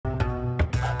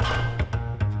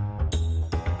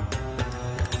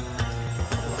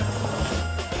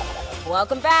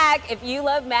Welcome back. If you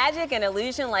love magic and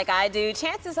illusion like I do,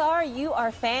 chances are you are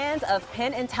fans of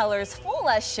Penn and Teller's Fool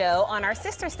Us show on our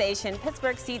sister station,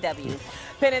 Pittsburgh CW.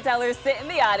 Penn and Teller sit in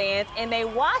the audience and they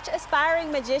watch aspiring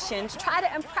magicians try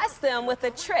to impress them with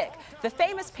a trick the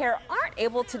famous pair aren't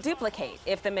able to duplicate.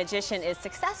 If the magician is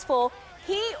successful,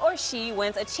 he or she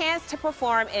wins a chance to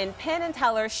perform in Penn and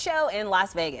Teller's show in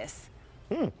Las Vegas.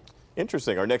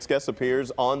 Interesting. Our next guest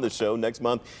appears on the show next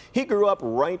month. He grew up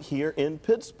right here in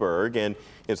Pittsburgh and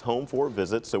is home for a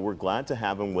visit, so we're glad to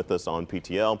have him with us on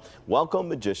PTL. Welcome,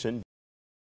 magician.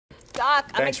 Doc,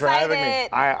 I'm Thanks excited. for having me.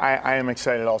 I am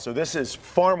excited also. This is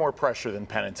far more pressure than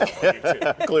Penn and Teller. You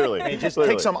two. Clearly. I mean, just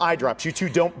take some eye drops. You two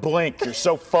don't blink. You're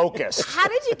so focused. How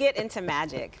did you get into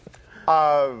magic?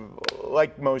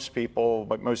 Like most people,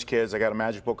 like most kids, I got a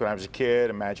magic book when I was a kid,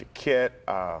 a magic kit.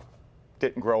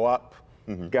 Didn't grow up.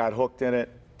 Got hooked in it,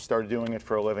 started doing it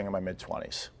for a living in my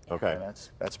mid-20s. Okay. And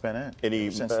that's been it. Any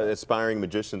aspiring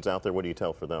magicians out there, what do you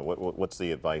tell for them? What's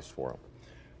the advice for them?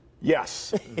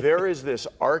 Yes, there is this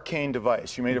arcane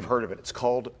device. You may have heard of it. It's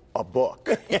called a book.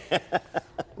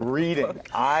 Reading.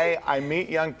 I meet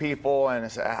young people and I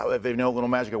say, if they know a little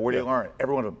magic, where do you learn it?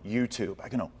 Every one of them, YouTube. I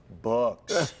go, no,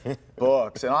 books,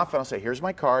 books. And often I'll say, here's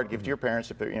my card, give it to your parents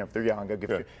if they're, if they're young. I'll give it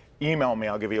to you. Email me,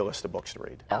 I'll give you a list of books to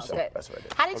read. Oh, So good. that's what I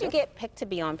did. How did you get picked to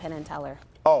be on Penn and Teller?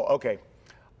 Oh, okay.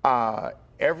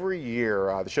 Every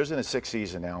year, the show's in its 6th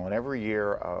season now, and every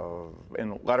year, in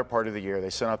the latter part of the year,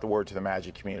 they send out the word to the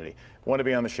magic community. Want to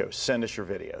be on the show, send us your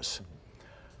videos.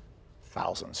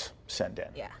 Thousands send in.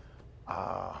 Yeah.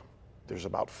 There's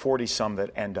about 40 some that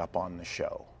end up on the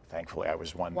show. Thankfully, I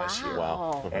was one this year.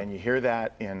 Wow. And you hear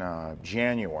that in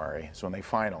January, is when they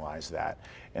finalize that.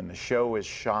 And the show is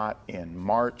shot in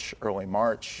March, early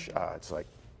March. It's like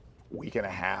a week and a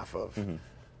half of,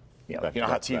 you know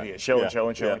how TV is, show and show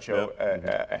and show and show.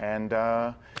 And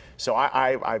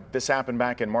so this happened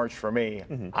back in March for me.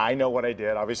 I know what I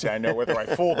did. Obviously, I know whether I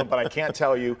fooled them, but I can't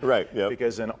tell you.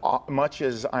 Because much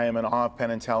as I am in awe of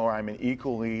Penn and Teller, I'm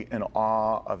equally in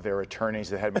awe of their attorneys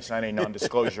that had me sign a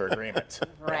non-disclosure agreement.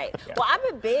 Right. Well,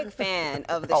 I'm a big fan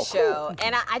of the show,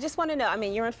 and I just want to know, I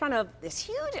mean, you're in front of this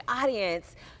huge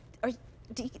audience.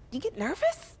 Do you get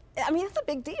nervous? I mean, it's a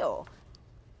big deal.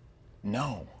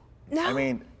 No. No? I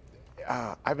mean,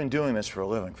 I've been doing this for a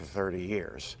living for 30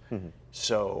 years.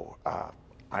 So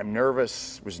I'm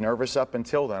nervous, was nervous up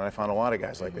until then. I found a lot of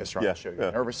guys like this around the show.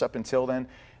 You're nervous up until then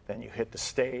you hit the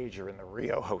stage, you're in the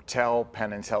Rio Hotel,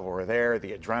 Penn and Teller were there,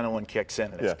 the adrenaline kicks in,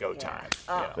 and it's go time.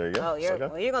 There you go. Oh, you're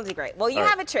going to do great. Well, you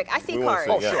have a trick. I see cards.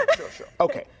 Oh, sure.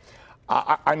 Okay.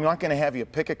 I'm not going to have you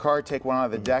pick a card, take one out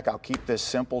of the deck. I'll keep this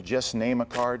simple. Just name a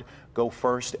card. Go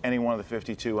first. Any one of the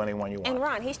 52, anyone you want. And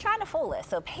Ron, he's trying to fool us,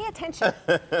 so pay attention.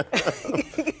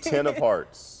 10 of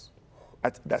hearts.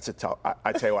 That's a tough.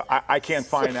 I tell you what, I can't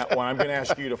find that one. I'm going to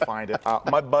ask you to find it.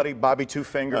 My buddy Bobby Two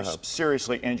Fingers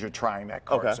seriously injured trying that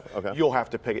card. So you'll have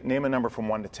to pick it. Name a number from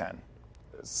 1 to 10.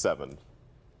 7.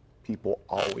 People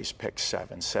always pick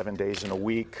 7. 7 days in a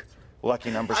week.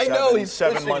 Lucky number 7. I know, he's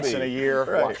 7 months in a year.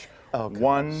 Right.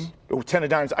 Watch. 10 of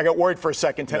diamonds. I got worried for a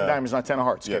second. 10 of diamonds, not 10 of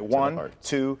hearts. Okay, 1,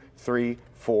 2, 3,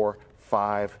 4,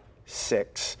 5,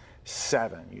 6,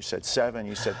 7. You said 7.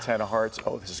 You said 10 of hearts.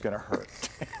 Oh, this is going to hurt.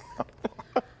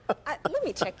 Let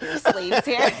me check your sleeves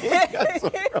here.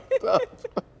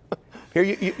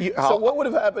 Here, so what would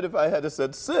have happened if I had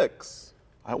said 6?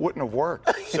 I wouldn't have worked.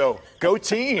 So go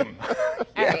team.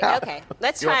 All right, okay.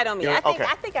 Let's try it on me. I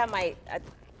think I might.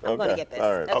 I'm going to get this.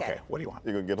 All right. Okay. What do you want?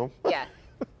 You going to get them? Yeah.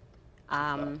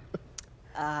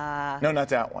 No, not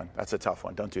that one. That's a tough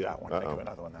one. Don't do that one. Think of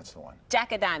another one. That's the one.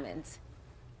 Jack of diamonds.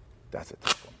 That's a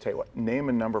tough one. Tell you what. Name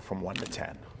a number from 1 to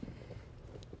 10.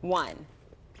 1.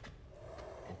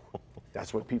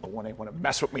 That's what people want. They want to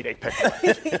mess with me. They pick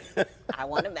one. I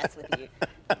want to mess with you.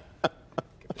 Give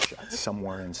it a shot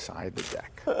somewhere inside the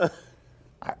deck.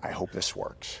 I hope this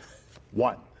works.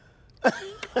 1.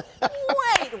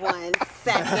 Wait 1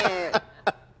 second.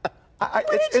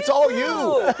 It's all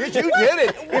you. You did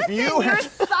it. What's in your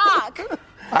sock?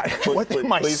 What's in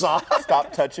my sock?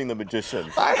 Stop touching the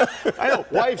magician. I know.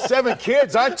 Wife, 7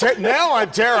 kids. Now I'm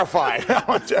terrified.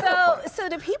 So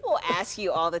do people ask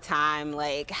you all the time,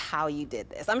 like, how you did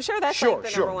this? I'm sure that's like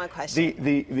the number one question.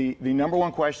 The number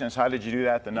one question is, how did you do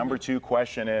that? The number 2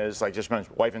 question is, like just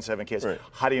mentioned, wife and 7 kids. Right.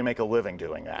 How do you make a living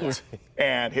doing that?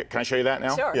 And here, can I show you that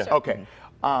now? Sure. Okay.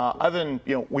 Other than,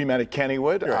 we met at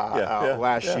Kennywood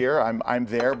last year. I'm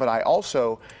there, but I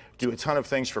also do a ton of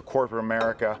things for corporate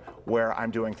America where I'm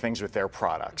doing things with their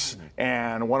products.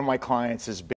 And one of my clients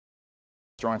is a big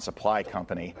restaurant supply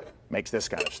company, makes this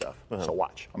kind of stuff. So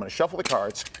watch. I'm going to shuffle the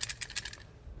cards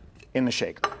in the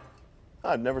shaker.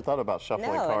 I've never thought about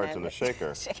shuffling No, cards and in a then-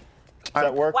 shaker. Does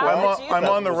that work Why well? would you? I'm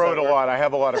on the road a lot. I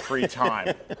have a lot of free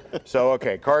time. So,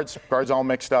 okay, cards all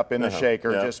mixed up in the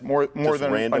shaker, Yeah. just more Just than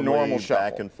a randomly normal shuffle.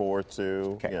 back and forth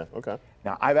too. Okay. Yeah, okay.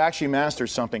 Now, I've actually mastered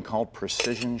something called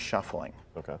precision shuffling.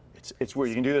 Okay. It's where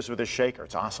you can do this with a shaker.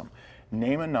 It's awesome.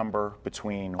 Name a number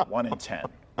between 1 and 10.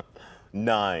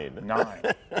 9. 9.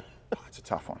 Oh, it's a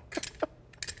tough one.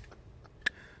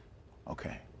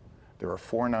 Okay. There are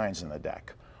 4 9s in the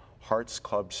deck. Hearts,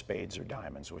 clubs, spades, or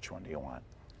diamonds. Which one do you want?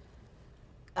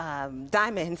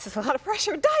 Diamonds. It's a lot of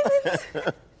pressure. Diamonds.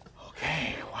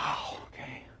 Okay. Wow.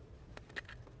 Okay.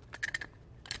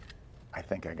 I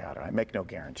think I got it. I make no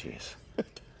guarantees.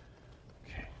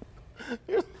 Okay.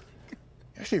 You're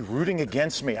actually rooting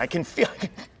against me. I can feel. Okay.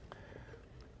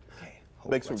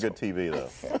 Makes for good TV though.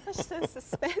 So much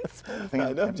suspense. I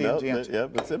know. Empty, No, empty, empty. yeah,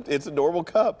 it's empty. It's a normal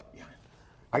cup.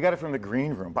 I got it from the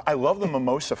green room, but I love the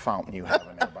mimosa fountain you have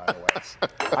in there, by the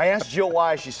way. I asked Jill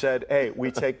why. She said, "Hey, we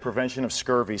take prevention of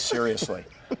scurvy seriously."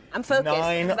 I'm focused.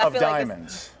 9 'cause I of feel like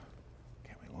diamonds.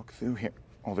 Okay, we look through here.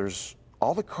 Oh, there's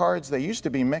all the cards. They used to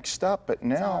be mixed up, but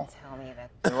now Don't tell me that.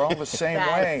 they're all the same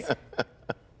way.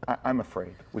 That's- I'm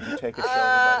afraid. Would you take a show,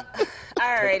 everybody?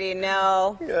 I already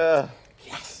know. Yeah.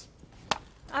 Yes.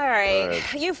 All right.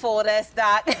 You fooled us,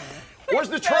 Doc. Where's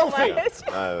the So trophy? much. Thanks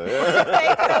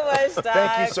so much, Doc.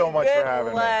 Thank you so much Good for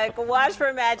having me. luck. Watch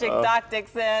for Magic Doc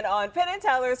Dixon on Penn and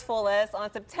Teller's Full List on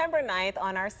September 9th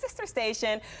on our sister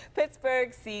station,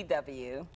 Pittsburgh CW.